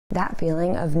That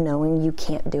feeling of knowing you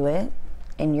can't do it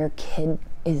and your kid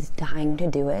is dying to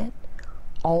do it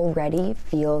already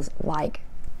feels like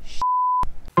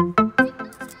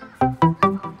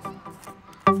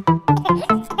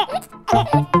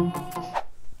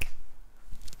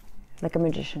like a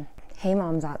magician. Hey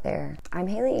moms out there, I'm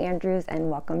Haley Andrews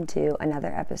and welcome to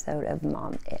another episode of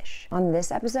Mom.ish. On this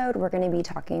episode, we're going to be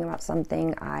talking about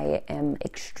something I am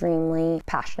extremely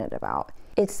passionate about.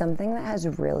 It's something that has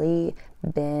really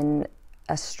been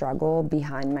a struggle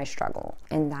behind my struggle,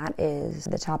 and that is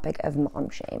the topic of mom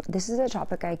shame. This is a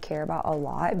topic I care about a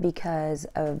lot because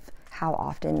of how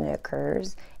often it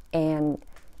occurs and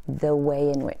the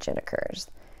way in which it occurs.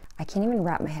 I can't even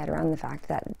wrap my head around the fact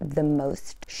that the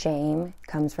most shame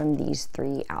comes from these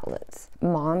three outlets.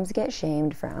 Moms get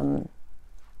shamed from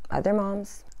other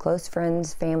moms, close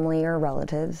friends, family, or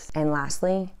relatives. And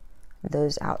lastly,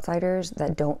 those outsiders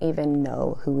that don't even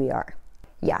know who we are.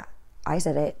 Yeah, I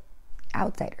said it,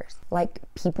 outsiders. Like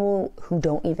people who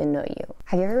don't even know you.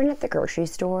 Have you ever been at the grocery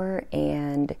store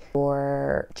and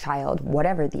your child,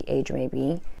 whatever the age may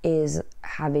be, is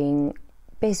having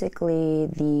basically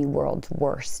the world's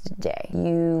worst day?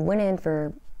 You went in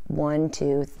for 1,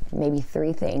 2, maybe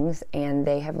 3 things and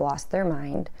they have lost their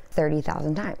mind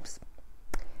 30,000 times.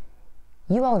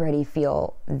 You already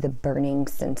feel the burning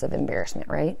sense of embarrassment,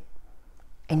 right?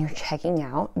 And you're checking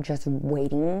out, just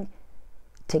waiting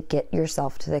to get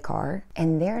yourself to the car.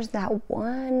 And there's that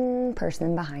one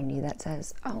person behind you that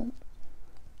says, oh,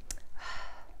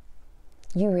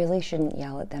 you really shouldn't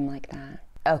yell at them like that.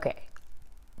 Okay.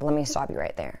 Let me stop you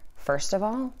right there. First of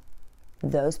all,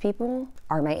 those people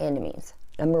are my enemies.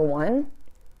 Number 1,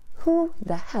 who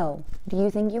the hell do you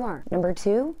think you are? Number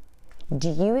 2, do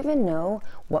you even know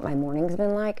what my morning's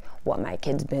been like? What my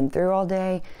kid's been through all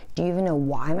day? Do you even know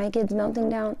why my kid's melting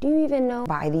down? Do you even know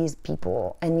why these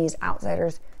people and these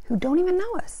outsiders who don't even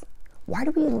know us? Why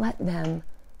do we let them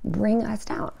bring us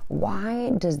down?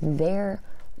 Why does their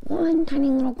one tiny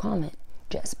little comment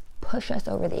just push us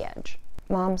over the edge?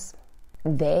 Moms,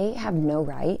 they have no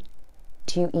right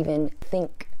to even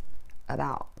think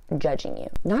about judging you.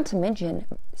 Not to mention,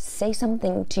 say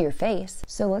something to your face.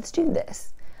 So let's do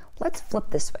this. Let's flip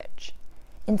the switch.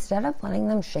 Instead of letting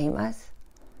them shame us,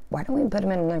 why don't we put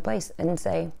them in their place and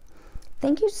say,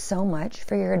 thank you so much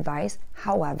for your advice.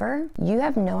 However, you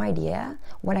have no idea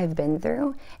what I've been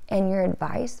through, and your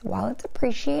advice, while it's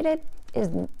appreciated, is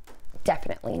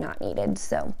definitely not needed.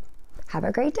 So have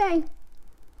a great day.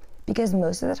 Because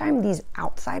most of the time, these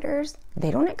outsiders,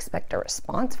 they don't expect a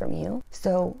response from you.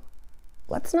 So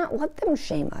let's not let them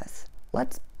shame us.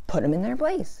 Let's put them in their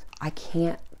place. I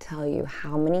can't tell you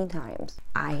how many times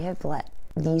I have let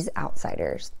these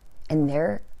outsiders and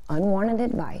their unwanted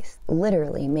advice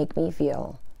literally make me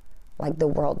feel like the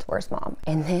world's worst mom.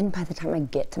 And then by the time I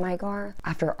get to my car,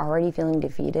 after already feeling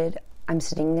defeated, I'm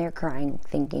sitting there crying,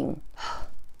 thinking,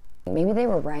 maybe they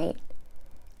were right.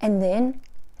 And then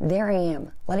there I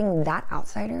am, letting that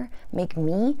outsider make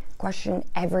me question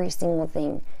every single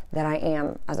thing that I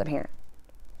am as a parent.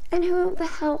 And who the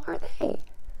hell are they?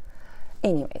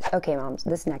 Anyways, okay moms,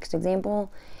 this next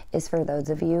example is for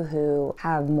those of you who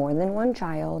have more than one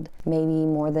child, maybe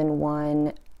more than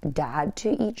one dad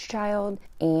to each child,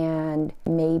 and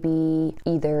maybe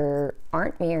either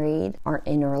aren't married, aren't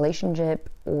in a relationship,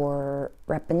 or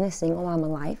repping the single mama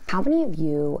life. How many of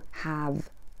you have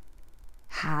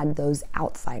had those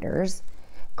outsiders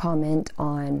comment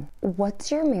on,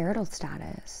 what's your marital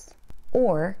status?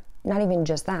 Or not even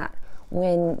just that,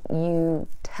 when you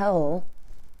tell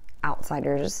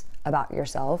outsiders about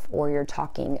yourself or you're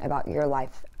talking about your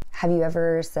life, have you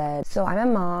ever said, so I'm a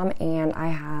mom and I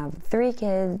have 3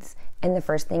 kids, and the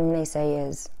first thing they say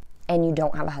is, and you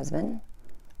don't have a husband?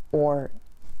 Or,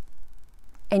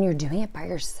 and you're doing it by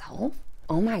yourself?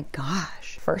 Oh my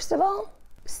gosh. First of all,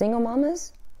 single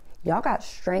mamas, y'all got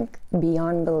strength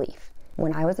beyond belief.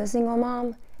 When I was a single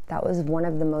mom, that was one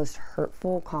of the most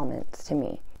hurtful comments to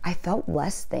me. I felt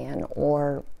less than,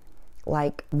 or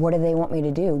like, what do they want me to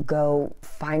do? Go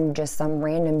find just some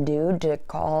random dude to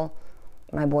call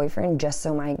my boyfriend just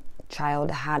so my child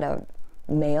had a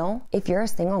male? If you're a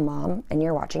single mom and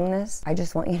you're watching this, I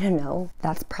just want you to know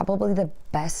that's probably the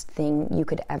best thing you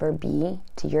could ever be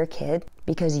to your kid,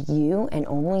 because you and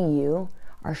only you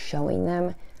are showing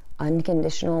them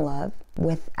unconditional love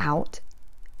without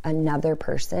another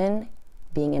person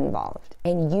being involved.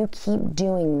 And you keep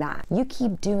doing that. You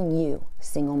keep doing you,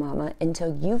 single mama,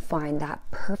 until you find that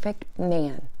perfect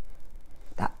man,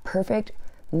 that perfect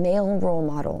male role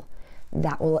model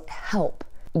that will help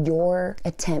your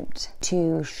attempt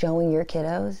to showing your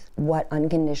kiddos what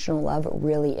unconditional love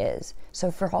really is. So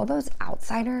for all those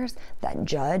outsiders that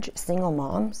judge single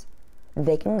moms,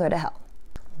 they can go to hell.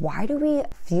 Why do we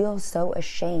feel so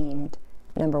ashamed?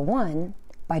 Number one,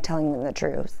 by telling them the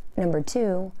truth. Number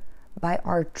two, by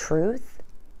our truth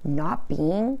not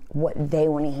being what they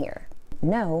want to hear.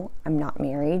 No, I'm not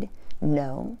married.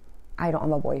 No, I don't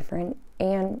have a boyfriend.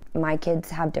 And my kids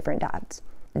have different dads.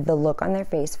 The look on their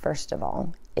face, first of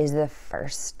all, is the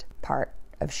first part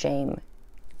of shame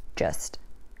just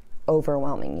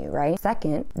overwhelming you, right?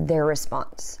 Second, their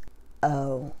response.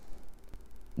 Oh,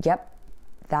 yep,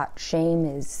 that shame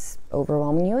is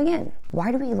overwhelming you again.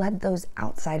 Why do we let those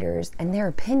outsiders and their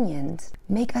opinions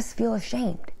make us feel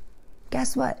ashamed?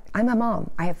 Guess what? I'm a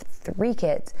mom. I have 3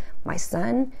 kids. My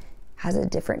son has a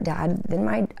different dad than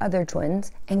my other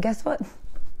twins. And guess what?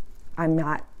 I'm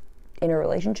not in a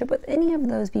relationship with any of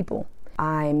those people.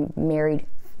 I'm married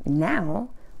now,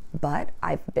 but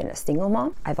I've been a single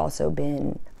mom. I've also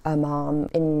been a mom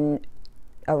in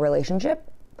a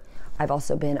relationship. I've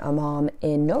also been a mom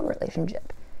in no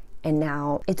relationship. And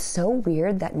now it's so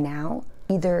weird that now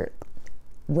either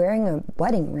wearing a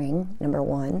wedding ring, number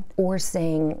one, or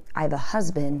saying I have a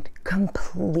husband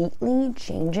completely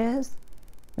changes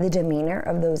the demeanor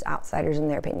of those outsiders in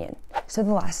their opinion. So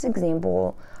the last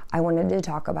example I wanted to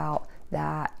talk about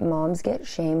that moms get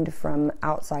shamed from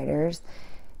outsiders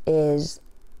is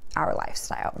our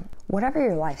lifestyle. Whatever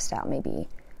your lifestyle may be,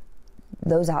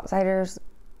 those outsiders,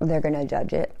 they're gonna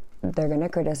judge it, they're gonna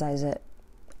criticize it,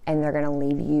 and they're gonna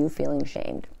leave you feeling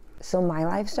shamed. So my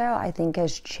lifestyle, I think,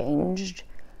 has changed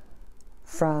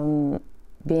from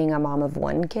being a mom of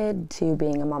 1 kid to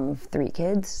being a mom of 3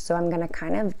 kids. So I'm gonna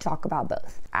kind of talk about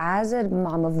both. As a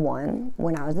mom of 1,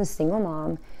 when I was a single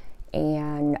mom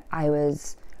and I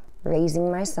was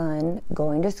raising my son,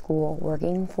 going to school,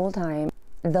 working full time,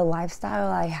 the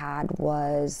lifestyle I had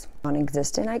was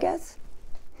non-existent, I guess.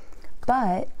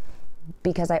 But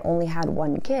because I only had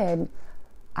 1 kid,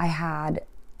 I had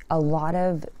a lot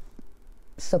of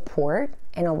support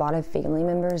and a lot of family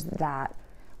members that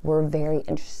were very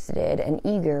interested and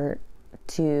eager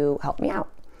to help me out,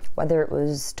 whether it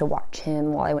was to watch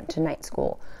him while I went to night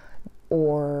school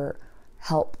or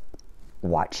help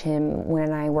watch him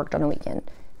when I worked on a weekend,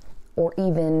 or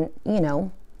even,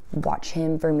 watch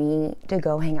him for me to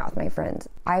go hang out with my friends.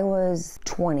 I was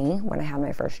 20 when I had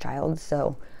my first child,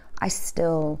 so I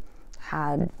still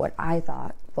had what I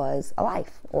thought was a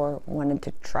life or wanted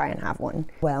to try and have one.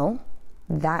 Well,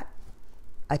 that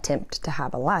attempt to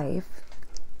have a life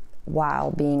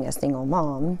while being a single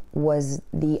mom was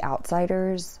the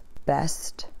outsider's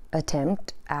best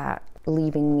attempt at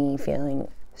leaving me feeling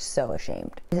so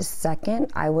ashamed. The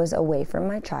second I was away from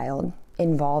my child,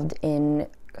 involved in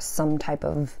some type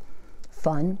of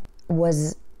fun,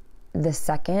 was the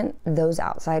second those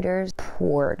outsiders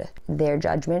poured their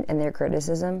judgment and their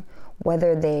criticism,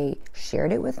 whether they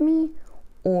shared it with me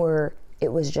or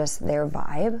it was just their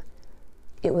vibe.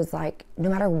 It was like, no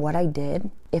matter what I did,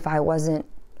 if I wasn't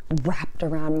wrapped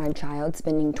around my child,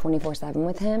 spending 24/7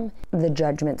 with him, the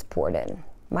judgments poured in.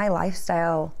 My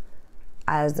lifestyle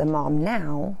as a mom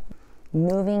now,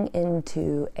 moving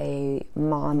into a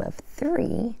mom of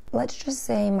 3, let's just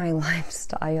say my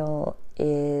lifestyle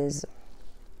is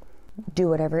do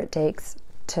whatever it takes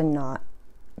to not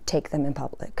take them in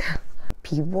public.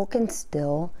 People can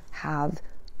still have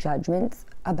judgments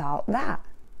about that.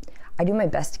 I do my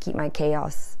best to keep my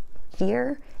chaos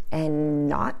here and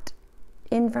not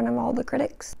in front of all the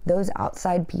critics. Those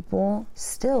outside people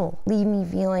still leave me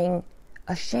feeling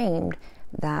ashamed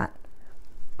that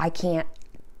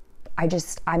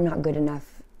I'm not good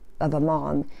enough of a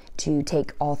mom to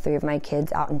take all 3 of my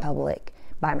kids out in public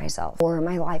by myself. Or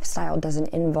my lifestyle doesn't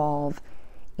involve,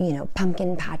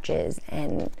 pumpkin patches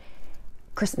and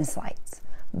Christmas lights.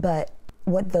 But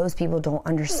what those people don't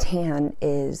understand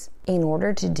is, in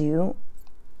order to do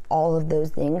all of those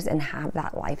things and have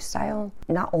that lifestyle,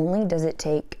 not only does it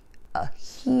take a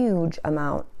huge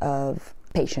amount of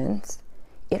patience,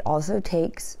 it also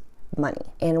takes money.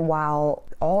 And while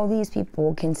all these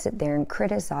people can sit there and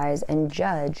criticize and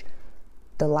judge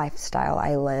the lifestyle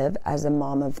I live as a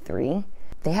mom of 3,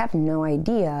 they have no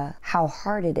idea how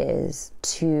hard it is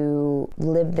to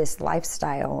live this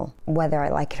lifestyle, whether I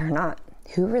like it or not.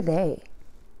 Who are they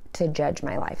to judge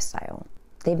my lifestyle?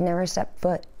 They've never stepped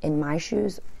foot in my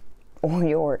shoes or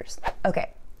yours.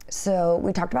 Okay, so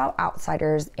we talked about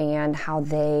outsiders and how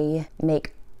they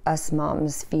make us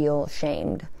moms feel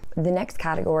shamed. The next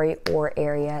category or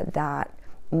area that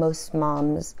most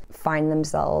moms find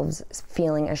themselves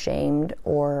feeling ashamed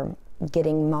or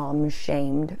getting mom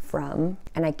shamed from,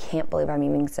 and I can't believe I'm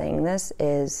even saying this,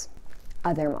 is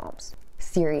other moms.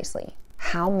 Seriously,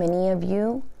 how many of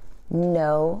you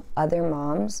know other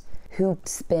moms who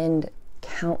spend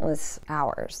countless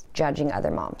hours judging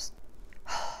other moms?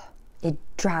 It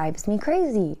drives me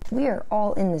crazy. We are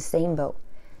all in the same boat.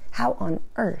 How on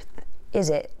earth is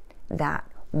it that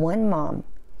one mom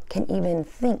can even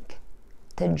think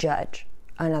to judge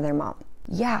another mom?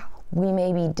 Yeah, we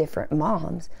may be different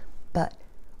moms, but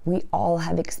we all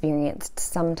have experienced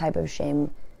some type of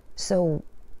shame. So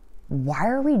why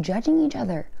are we judging each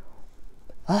other?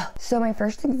 So my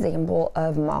first example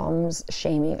of moms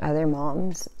shaming other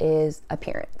moms is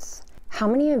appearance. How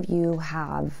many of you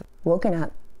have woken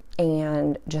up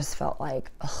and just felt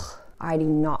like, I do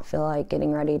not feel like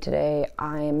getting ready today.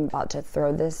 I'm about to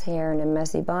throw this hair in a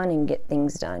messy bun and get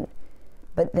things done.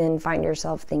 But then find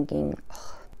yourself thinking,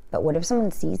 but what if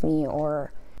someone sees me?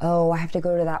 Or, I have to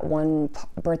go to that one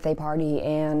birthday party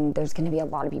and there's going to be a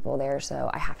lot of people there, so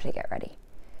I have to get ready.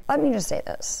 Let me just say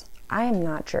this. I am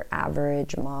not your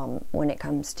average mom when it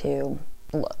comes to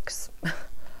looks.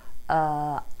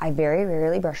 I very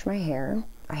rarely brush my hair.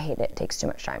 I hate it. It takes too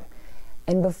much time.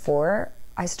 And before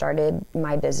I started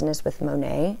my business with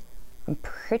Monat, I'm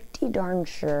pretty darn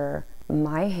sure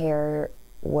my hair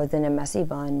was in a messy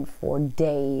bun for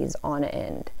days on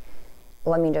end.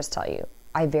 Let me just tell you,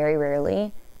 I very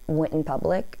rarely went in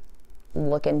public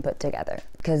looking put together.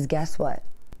 Because guess what?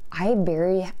 I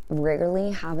very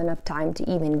rarely have enough time to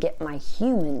even get my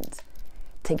humans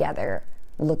together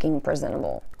looking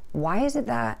presentable. Why is it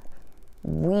that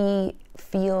we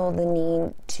feel the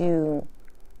need to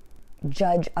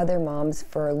judge other moms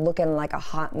for looking like a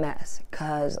hot mess?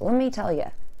 Because let me tell you,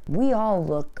 we all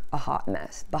look a hot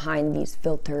mess behind these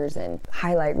filters and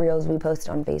highlight reels we post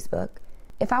on Facebook.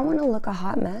 If I want to look a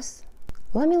hot mess,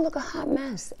 let me look a hot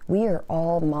mess. We are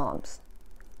all moms.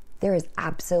 There is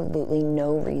absolutely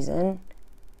no reason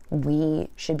we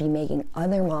should be making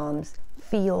other moms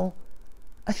feel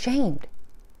ashamed.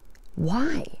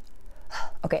 Why?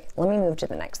 Okay, let me move to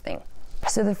the next thing.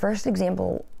 So the first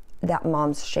example that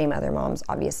moms shame other moms,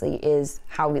 obviously, is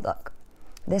how we look.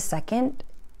 The second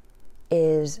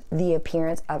is the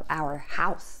appearance of our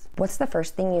house. What's the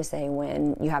first thing you say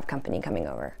when you have company coming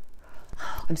over?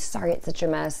 I'm sorry it's such a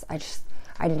mess.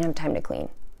 I didn't have time to clean.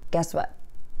 Guess what?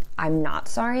 I'm not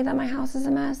sorry that my house is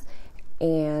a mess,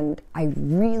 and I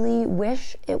really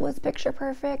wish it was picture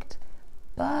perfect,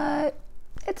 but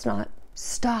it's not.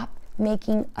 Stop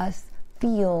making us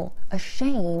feel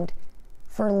ashamed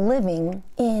for living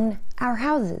in our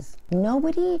houses.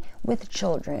 Nobody with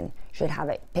children should have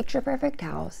a picture perfect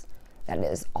house that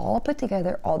is all put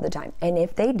together all the time. And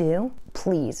if they do,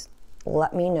 please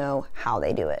let me know how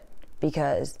they do it,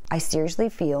 because I seriously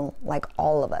feel like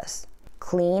all of us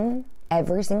clean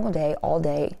every single day, all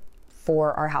day,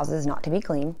 for our houses not to be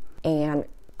clean, and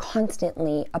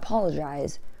constantly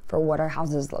apologize for what our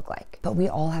houses look like. But we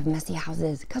all have messy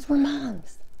houses because we're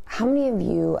moms. How many of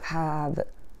you have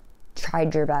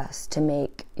tried your best to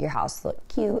make your house look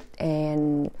cute,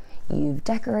 and you've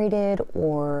decorated,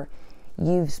 or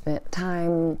you've spent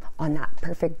time on that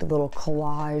perfect little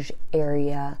collage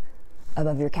area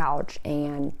above your couch,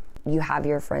 and you have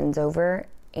your friends over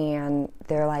and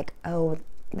they're like, oh,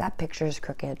 that picture's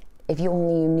crooked. If you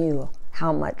only knew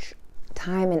how much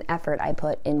time and effort I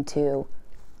put into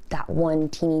that one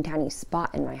teeny tiny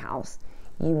spot in my house,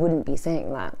 you wouldn't be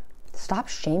saying that. Stop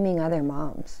shaming other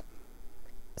moms.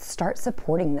 Start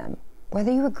supporting them,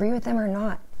 whether you agree with them or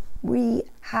not. We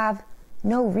have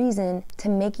no reason to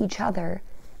make each other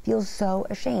feel so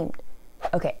ashamed.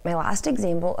 Okay, my last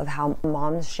example of how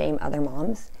moms shame other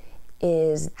moms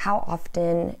is how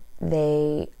often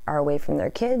they are away from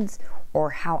their kids, or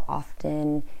how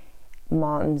often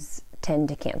moms tend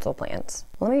to cancel plans.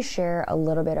 Let me share a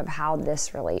little bit of how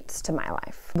this relates to my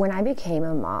life. When I became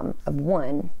a mom of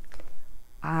one,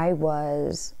 I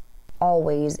was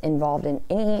always involved in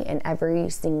any and every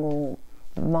single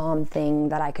mom thing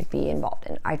that I could be involved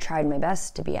in. I tried my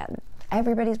best to be at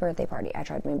everybody's birthday party. I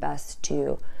tried my best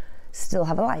to still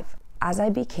have a life. As I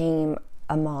became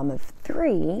a mom of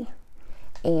 3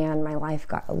 and my life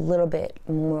got a little bit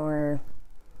more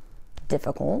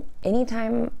difficult,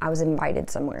 anytime I was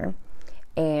invited somewhere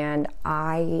and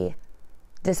I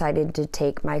decided to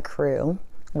take my crew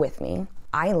with me,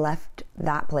 I left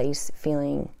that place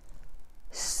feeling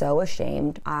so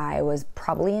ashamed. I was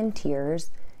probably in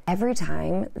tears every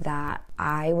time that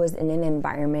I was in an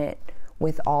environment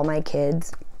with all my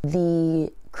kids.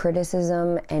 The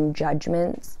criticism and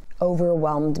judgments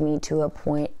overwhelmed me to a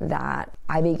point that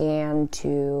I began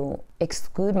to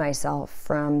exclude myself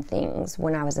from things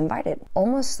when I was invited.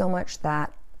 Almost so much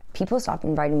that people stopped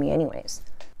inviting me anyways.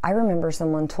 I remember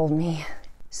someone told me,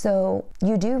 so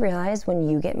you do realize when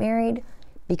you get married,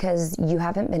 because you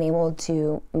haven't been able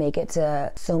to make it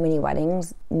to so many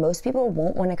weddings, most people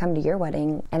won't want to come to your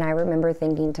wedding. And I remember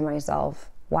thinking to myself,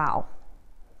 wow,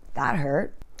 that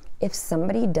hurt. If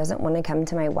somebody doesn't want to come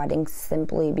to my wedding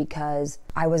simply because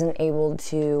I wasn't able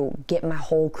to get my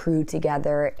whole crew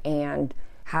together and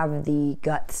have the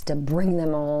guts to bring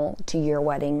them all to your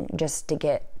wedding just to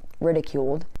get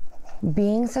ridiculed.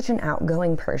 Being such an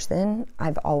outgoing person,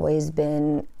 I've always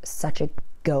been such a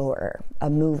goer, a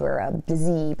mover, a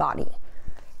busybody.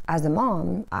 As a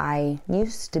mom, I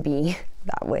used to be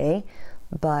that way,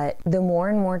 but the more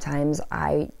and more times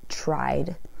I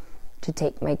tried to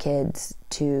take my kids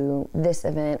to this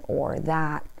event or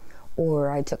that, or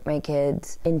I took my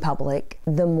kids in public,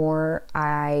 the more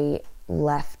I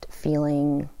left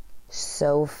feeling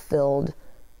so filled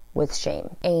with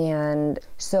shame. And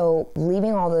so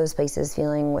leaving all those places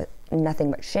feeling with nothing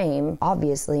but shame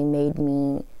obviously made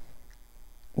me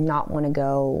not want to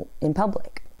go in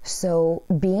public. So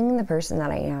being the person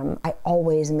that I am, I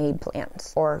always made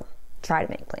plans or try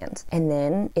to make plans. And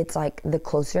then it's like the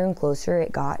closer and closer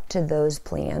it got to those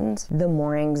plans, the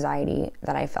more anxiety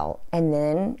that I felt. And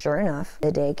then sure enough,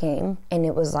 the day came and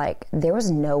it was like, there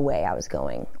was no way I was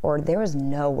going, or there was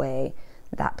no way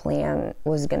that plan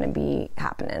was going to be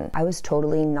happening. I was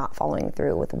totally not following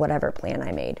through with whatever plan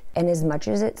I made. And as much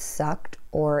as it sucked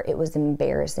or it was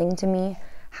embarrassing to me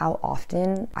how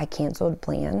often I canceled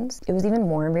plans, it was even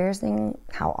more embarrassing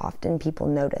how often people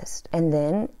noticed. And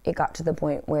then it got to the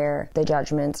point where the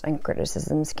judgments and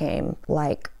criticisms came,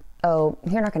 like, oh,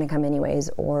 you're not going to come anyways,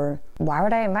 or why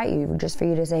would I invite you just for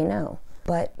you to say no?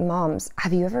 But moms,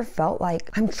 have you ever felt like,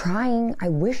 I'm trying, I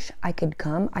wish I could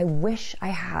come, I wish I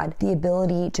had the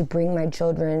ability to bring my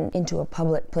children into a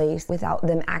public place without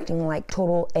them acting like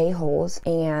total a-holes,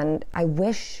 and I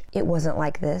wish it wasn't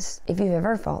like this. If you've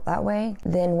ever felt that way,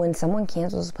 then when someone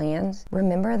cancels plans,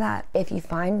 remember that if you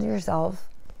find yourself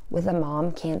with a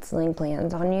mom canceling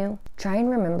plans on you, try and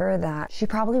remember that she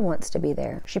probably wants to be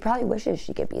there. She probably wishes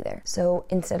she could be there. So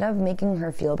instead of making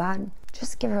her feel bad,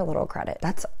 just give her a little credit.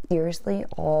 That's seriously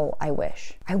all I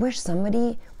wish. I wish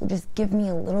somebody would just give me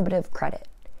a little bit of credit,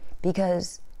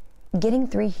 because getting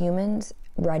 3 humans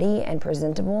ready and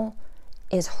presentable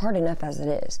is hard enough as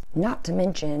it is. Not to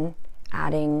mention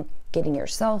adding getting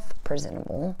yourself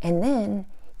presentable and then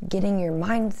getting your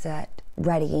mindset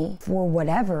ready for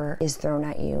whatever is thrown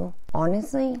at you.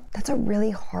 Honestly, that's a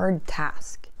really hard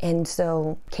task. And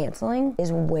so canceling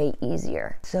is way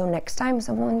easier. So next time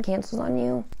someone cancels on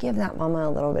you, give that mama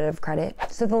a little bit of credit.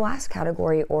 So the last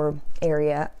category or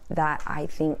area that I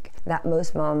think that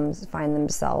most moms find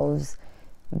themselves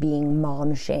being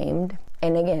mom shamed,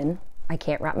 and again, I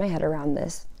can't wrap my head around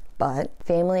this, but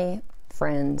family,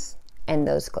 friends, and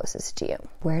those closest to you.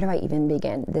 Where do I even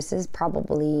begin? This is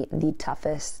probably the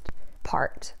toughest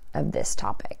part of this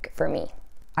topic for me.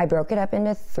 I broke it up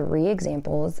into 3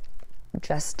 examples,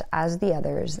 just as the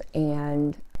others,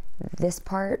 and this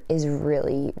part is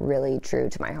really, really true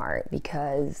to my heart,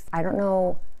 because I don't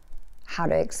know how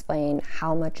to explain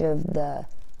how much of the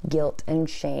guilt and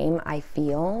shame I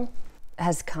feel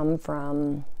has come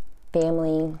from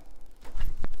family,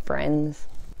 friends,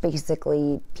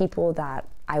 basically people that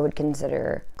I would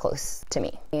consider close to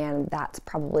me. And that's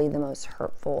probably the most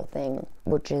hurtful thing,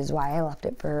 which is why I left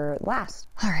it for last.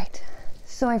 All right.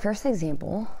 So my first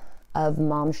example of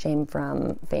mom shame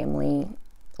from family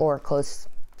or close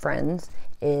friends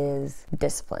is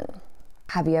discipline.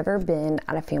 Have you ever been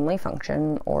at a family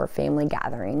function or family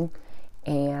gathering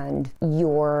and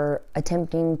you're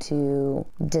attempting to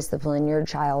discipline your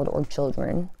child or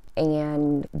children,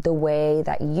 and the way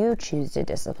that you choose to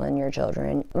discipline your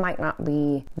children might not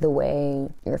be the way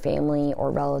your family or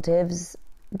relatives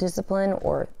discipline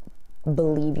or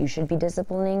believe you should be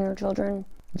disciplining your children?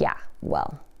 Yeah,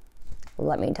 well,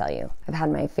 let me tell you, I've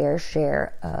had my fair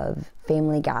share of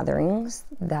family gatherings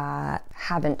that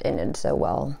haven't ended so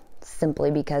well simply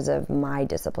because of my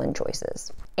discipline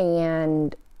choices.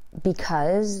 And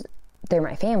because they're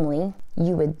my family,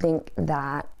 you would think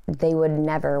that they would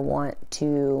never want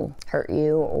to hurt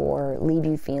you or leave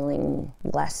you feeling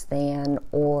less than,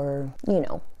 or,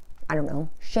 I don't know,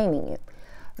 shaming you.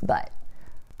 But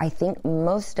I think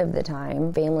most of the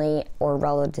time, family or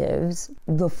relatives,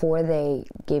 before they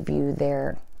give you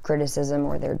their criticism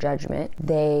or their judgment,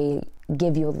 they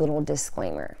give you a little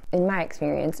disclaimer. In my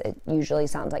experience, it usually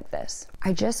sounds like this: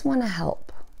 I just want to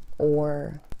help,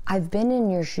 or I've been in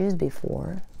your shoes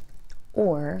before,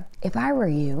 or if I were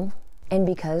you. And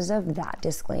because of that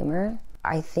disclaimer,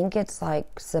 I think it's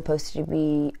like supposed to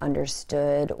be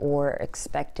understood or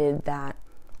expected that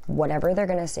whatever they're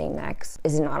gonna say next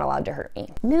is not allowed to hurt me.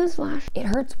 Newsflash, it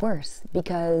hurts worse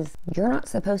because you're not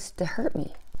supposed to hurt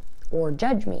me or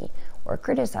judge me or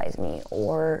criticize me.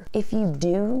 Or if you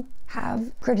do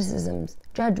have criticisms,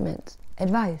 judgments,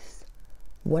 advice,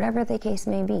 whatever the case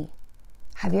may be,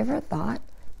 have you ever thought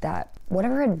that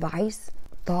whatever advice,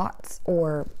 thoughts,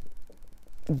 or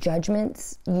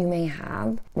judgments you may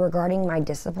have regarding my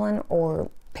discipline or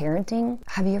parenting,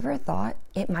 have you ever thought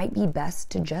it might be best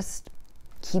to just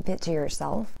keep it to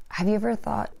yourself? Have you ever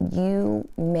thought you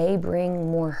may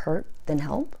bring more hurt than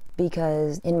help?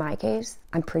 Because in my case,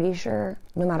 I'm pretty sure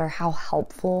no matter how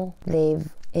helpful they've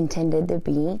intended to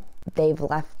be, they've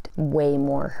left way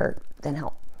more hurt than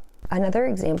help. Another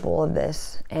example of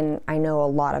this, and I know a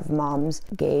lot of moms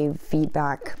gave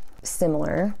feedback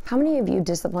similar. How many of you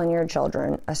discipline your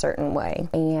children a certain way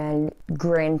and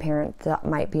grandparents that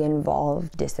might be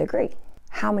involved disagree?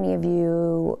 How many of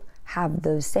you have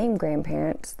those same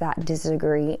grandparents that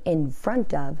disagree in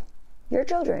front of your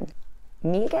children?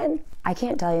 Me again. I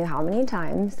can't tell you how many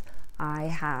times I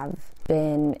have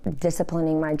been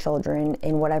disciplining my children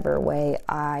in whatever way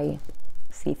I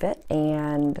see fit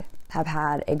and have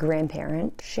had a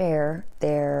grandparent share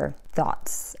their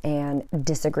thoughts and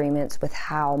disagreements with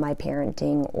how my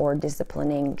parenting or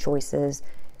disciplining choices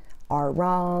are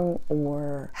wrong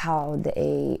or how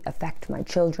they affect my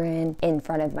children in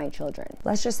front of my children.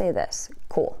 Let's just say this.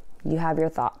 Cool. You have your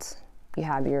thoughts. You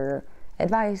have your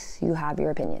advice. You have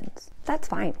your opinions. That's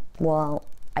fine. Well,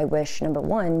 I wish, number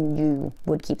one, you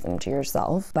would keep them to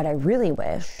yourself, but I really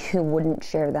wish you wouldn't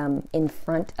share them in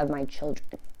front of my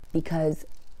children, because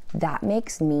that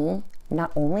makes me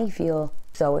not only feel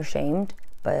so ashamed,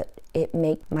 but it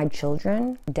makes my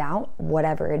children doubt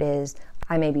whatever it is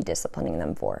I may be disciplining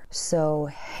them for. So,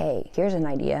 hey, here's an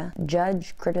idea.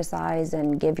 Judge, criticize,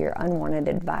 and give your unwanted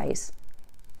advice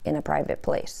in a private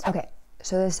place. Okay,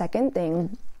 so the second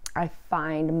thing I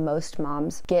find most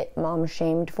moms get mom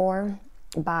shamed for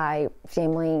by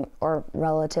family or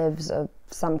relatives of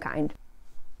some kind: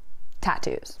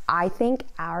 tattoos. I think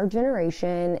our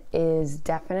generation is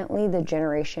definitely the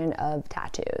generation of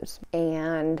tattoos.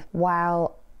 And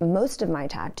while most of my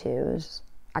tattoos,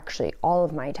 actually all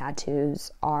of my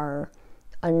tattoos, are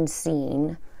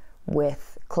unseen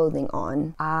with clothing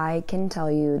on, I can tell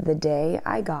you the day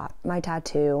I got my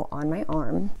tattoo on my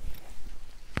arm,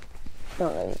 I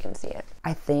don't know if you can see it,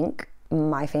 I think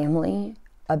my family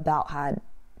about had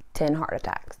 10 heart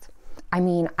attacks. I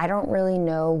mean, I don't really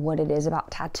know what it is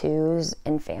about tattoos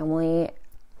and family,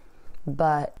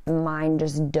 but mine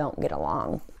just don't get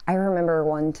along. I remember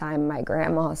one time my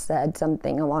grandma said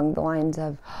something along the lines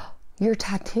of, "Your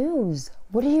tattoos,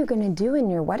 what are you gonna do in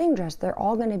your wedding dress? They're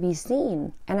all gonna be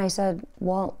seen." And I said,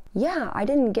 well, yeah, I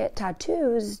didn't get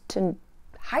tattoos to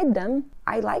hide them.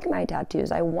 I like my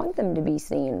tattoos. I want them to be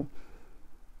seen.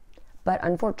 But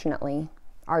unfortunately,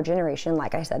 our generation,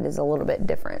 like I said, is a little bit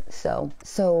different. So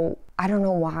I don't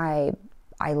know why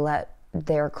I let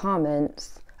their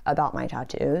comments about my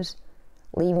tattoos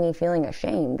leave me feeling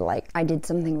ashamed, like I did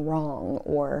something wrong,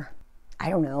 or I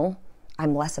don't know,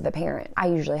 I'm less of a parent. I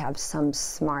usually have some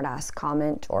smart ass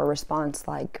comment or response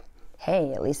like,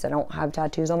 hey, at least I don't have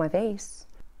tattoos on my face.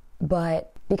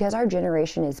 But because our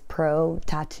generation is pro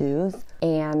tattoos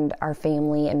and our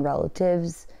family and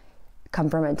relatives come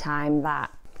from a time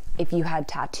that if you had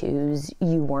tattoos,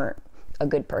 you weren't a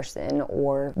good person,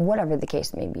 or whatever the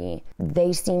case may be,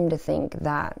 they seem to think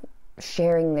that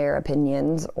sharing their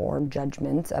opinions or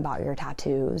judgments about your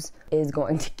tattoos is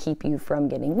going to keep you from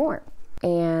getting more.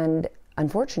 And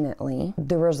unfortunately,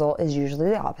 the result is usually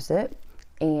the opposite.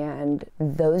 And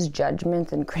those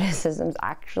judgments and criticisms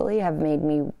actually have made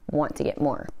me want to get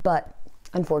more. But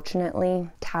unfortunately,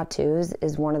 tattoos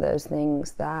is one of those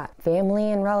things that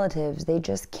family and relatives, they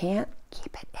just can't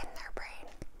keep it in their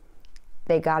brain.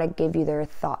 They gotta give you their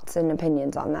thoughts and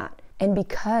opinions on that. And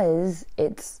because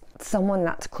it's someone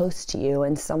that's close to you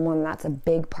and someone that's a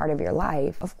big part of your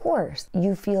life, of course,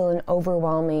 you feel an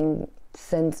overwhelming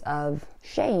sense of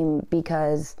shame,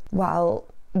 because while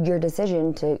your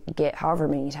decision to get however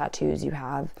many tattoos you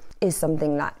have is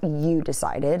something that you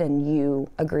decided and you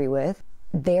agree with,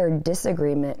 their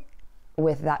disagreement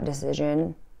with that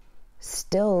decision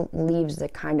still leaves a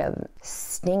kind of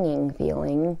stinging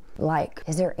feeling like,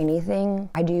 is there anything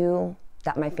I do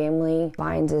that my family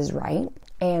finds is right?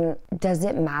 And does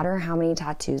it matter how many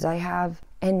tattoos I have?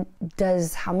 And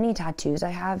does how many tattoos I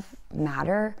have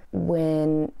matter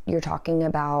when you're talking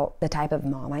about the type of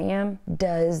mom I am?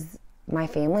 Does my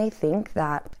family think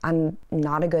that I'm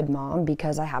not a good mom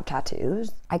because I have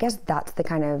tattoos? I guess that's the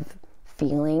kind of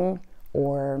feeling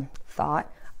or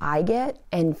thought I get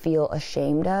and feel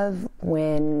ashamed of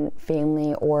when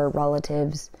family or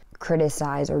relatives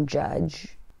criticize or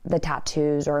judge the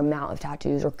tattoos or amount of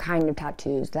tattoos or kind of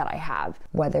tattoos that I have,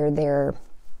 whether they're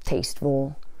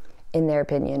tasteful in their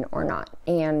opinion or not.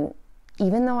 And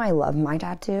even though I love my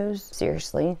tattoos,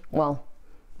 seriously, well,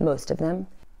 most of them,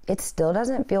 it still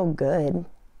doesn't feel good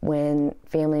when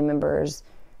family members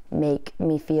make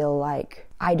me feel like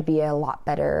I'd be a lot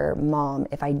better mom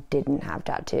if I didn't have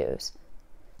tattoos.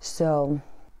 So,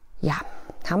 yeah,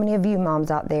 how many of you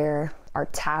moms out there are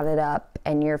tatted up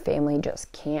and your family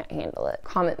just can't handle it?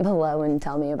 Comment below and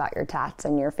tell me about your tats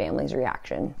and your family's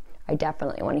reaction. I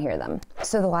definitely want to hear them.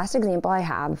 So the last example I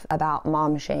have about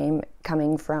mom shame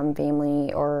coming from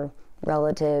family or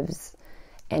relatives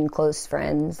and close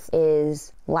friends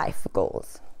is life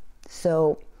goals.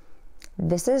 So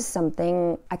this is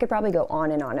something I could probably go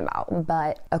on and on about,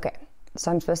 but okay. So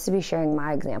I'm supposed to be sharing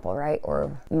my example, right?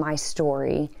 Or my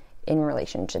story in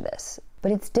relation to this.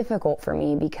 But it's difficult for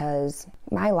me because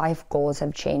my life goals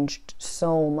have changed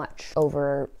so much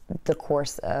over the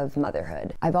course of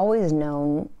motherhood. I've always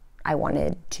known I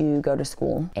wanted to go to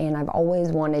school, and I've always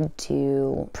wanted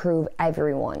to prove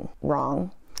everyone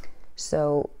wrong.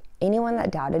 So anyone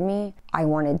that doubted me, I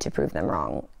wanted to prove them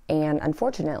wrong. And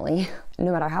unfortunately,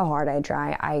 no matter how hard I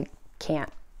try, I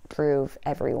can't prove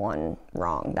everyone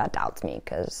wrong that doubts me,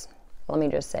 because let me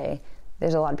just say,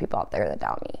 there's a lot of people out there that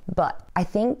doubt me. But I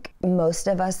think most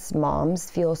of us moms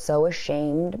feel so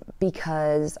ashamed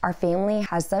because our family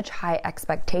has such high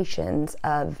expectations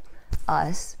of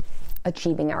us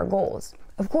achieving our goals.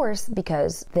 Of course,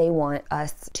 because they want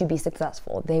us to be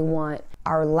successful. They want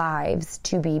our lives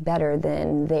to be better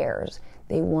than theirs.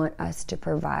 They want us to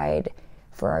provide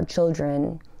for our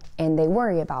children, and they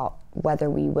worry about whether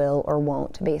we will or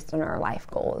won't based on our life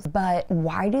goals. But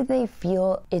why do they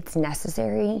feel it's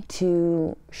necessary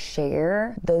to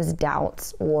share those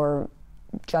doubts or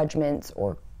judgments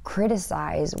or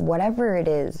criticize whatever it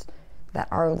is that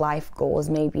our life goals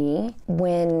may be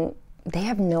when they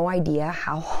have no idea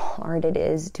how hard it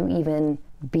is to even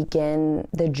begin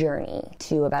the journey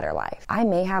to a better life? I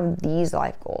may have these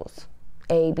life goals,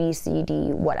 A, B, C,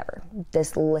 D, whatever,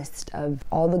 this list of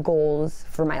all the goals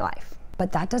for my life.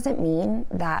 But that doesn't mean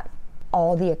that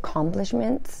all the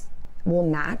accomplishments will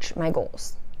match my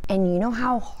goals. And you know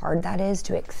how hard that is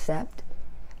to accept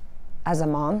as a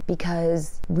mom?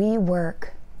 Because we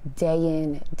work day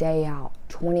in, day out,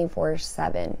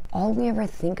 24/7. All we ever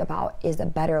think about is a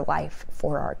better life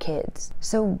for our kids.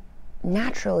 So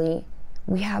naturally,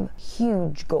 we have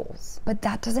huge goals. But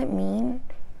that doesn't mean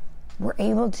we're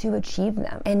able to achieve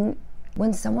them. And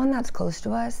when someone that's close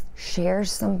to us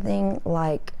shares something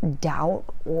like doubt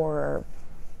or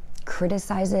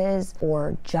criticizes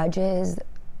or judges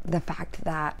the fact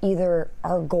that either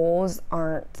our goals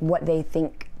aren't what they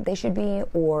think they should be,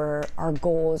 or our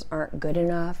goals aren't good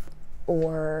enough,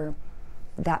 or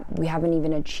that we haven't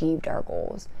even achieved our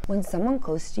goals. When someone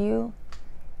close to you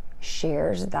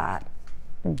shares that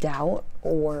doubt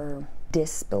or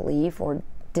disbelief or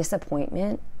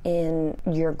disappointment in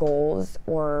your goals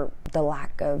or the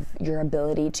lack of your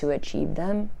ability to achieve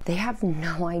them, they have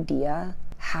no idea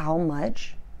how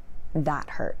much that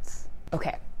hurts.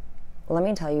 Okay, let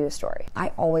me tell you a story.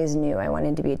 I always knew I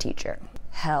wanted to be a teacher.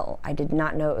 Hell, I did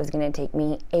not know it was going to take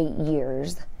me 8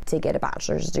 years to get a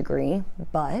bachelor's degree,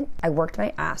 but I worked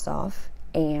my ass off.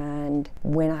 And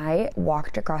when I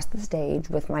walked across the stage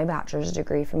with my bachelor's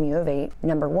degree from U of 8,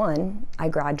 number one, I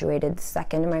graduated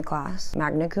second in my class,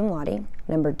 magna cum laude.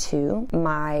 Number two,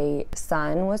 my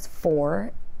son was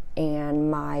 4 and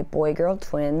my boy-girl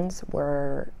twins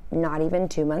were not even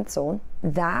 2 months old.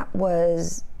 That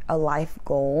was a life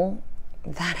goal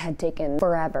that had taken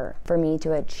forever for me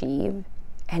to achieve,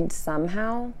 and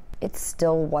somehow it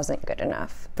still wasn't good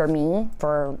enough for me,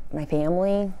 for my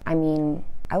family. I mean,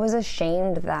 I was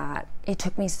ashamed that it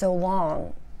took me so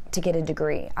long to get a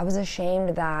degree. I was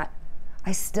ashamed that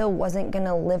I still wasn't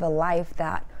gonna live a life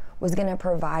that was gonna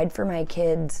provide for my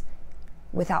kids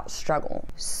without struggle.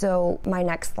 So my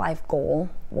next life goal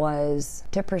was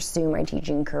to pursue my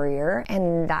teaching career,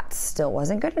 and that still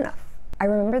wasn't good enough. I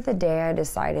remember the day I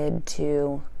decided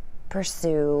to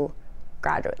pursue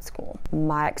graduate school.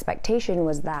 My expectation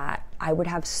was that I would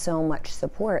have so much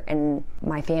support and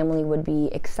my family would be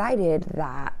excited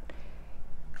that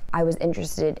I was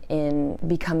interested in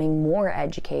becoming more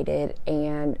educated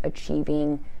and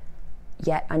achieving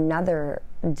yet another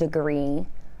degree,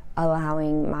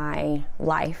 allowing my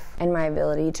life and my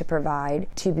ability to provide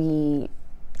to be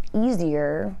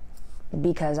easier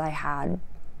because I had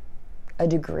a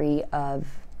degree of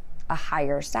a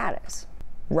higher status.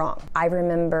 Wrong. I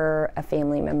remember a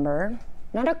family member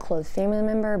not a close family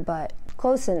member, but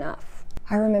close enough.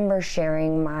 I remember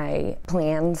sharing my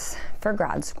plans for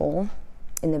grad school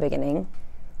in the beginning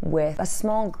with a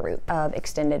small group of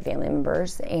extended family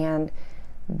members, and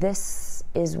this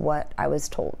is what I was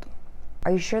told.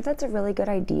 Are you sure that's a really good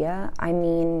idea? I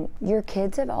mean, your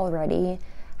kids have already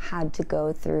had to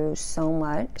go through so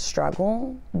much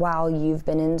struggle while you've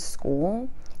been in school,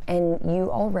 and you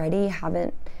already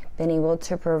haven't been able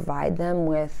to provide them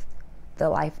with the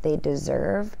life they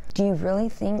deserve. Do you really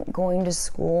think going to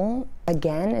school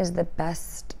again is the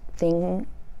best thing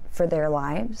for their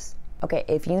lives? Okay,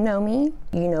 if you know me,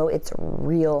 you know it's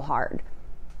real hard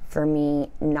for me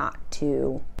not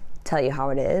to tell you how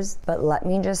it is, but let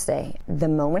me just say, the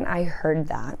moment I heard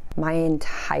that, my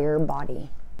entire body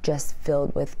just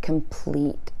filled with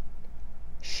complete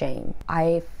shame.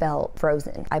 I felt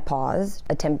frozen. I paused,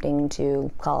 attempting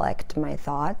to collect my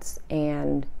thoughts,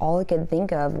 and all I could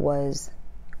think of was,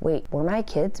 wait, were my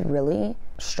kids really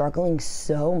struggling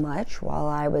so much while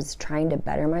I was trying to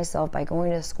better myself by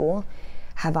going to school?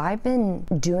 Have I been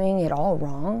doing it all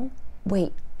wrong?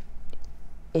 Wait,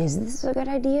 is this a good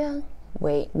idea?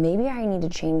 Wait, maybe I need to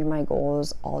change my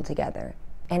goals altogether.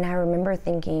 And I remember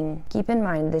thinking, keep in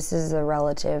mind, this is a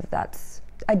relative that's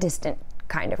a distant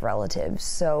kind of relative,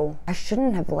 so I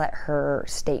shouldn't have let her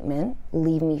statement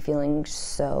leave me feeling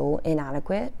so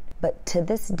inadequate. But to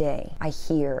this day, I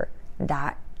hear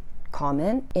that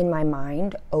comment in my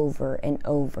mind over and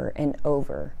over and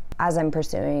over as I'm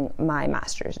pursuing my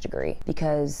master's degree.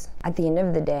 Because at the end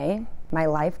of the day, my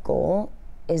life goal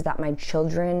is that my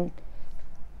children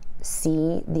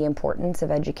see the importance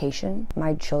of education.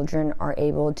 My children are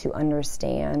able to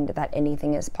understand that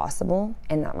anything is possible,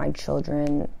 and that my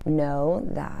children know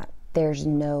that there's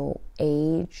no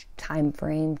age, time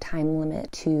frame, time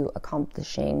limit to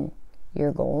accomplishing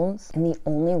your goals. And the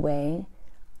only way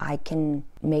I can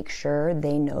make sure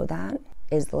they know that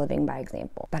is living by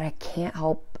example. But I can't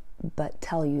help but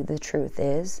tell you the truth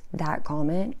is that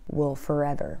comment will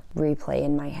forever replay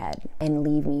in my head and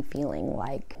leave me feeling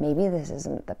like maybe this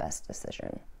isn't the best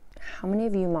decision. How many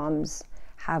of you moms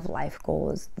have life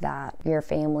goals that your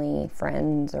family,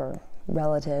 friends, or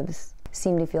relatives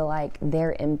seem to feel like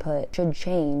their input should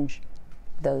change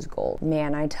those goals?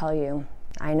 Man, I tell you,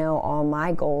 I know all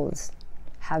my goals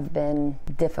have been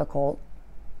difficult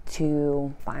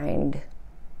to find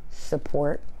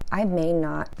support. I may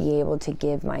not be able to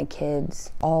give my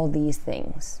kids all these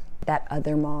things that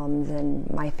other moms and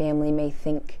my family may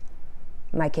think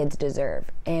my kids deserve.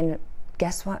 And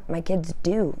guess what? My kids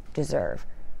do deserve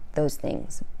those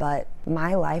things. But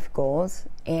my life goals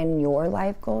and your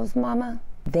life goals, mama,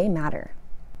 they matter.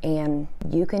 And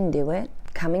you can do it.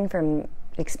 Coming from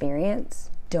experience,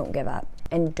 don't give up.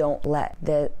 And don't let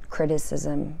the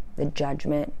criticism, the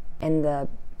judgment, and the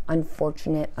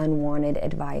unfortunate, unwanted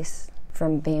advice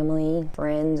from family,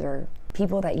 friends, or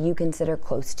people that you consider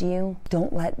close to you,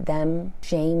 don't let them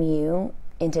shame you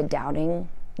into doubting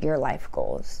your life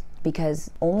goals,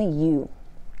 because only you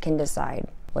can decide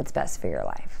what's best for your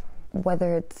life.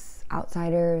 Whether it's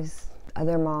outsiders,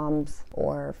 other moms,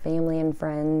 or family and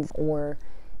friends, or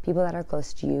people that are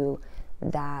close to you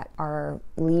that are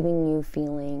leaving you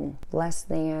feeling less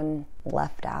than,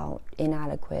 left out,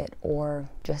 inadequate, or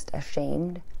just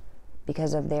ashamed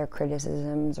because of their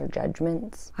criticisms or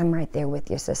judgments, I'm right there with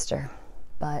you, sister.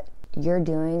 But you're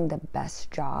doing the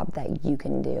best job that you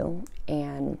can do,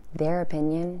 and their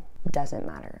opinion doesn't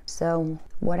matter. So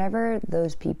whatever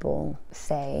those people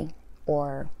say,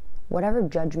 or whatever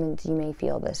judgments you may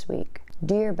feel this week,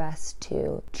 do your best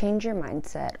to change your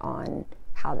mindset on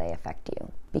how they affect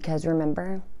you. Because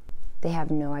remember, they have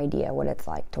no idea what it's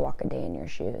like to walk a day in your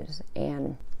shoes,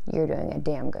 and you're doing a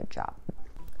damn good job.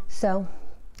 So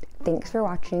thanks for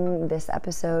watching this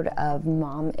episode of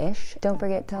Mom.ish. Don't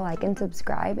forget to like and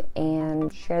subscribe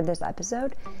and share this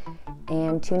episode,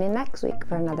 and tune in next week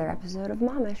for another episode of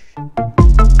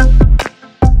Mom.ish.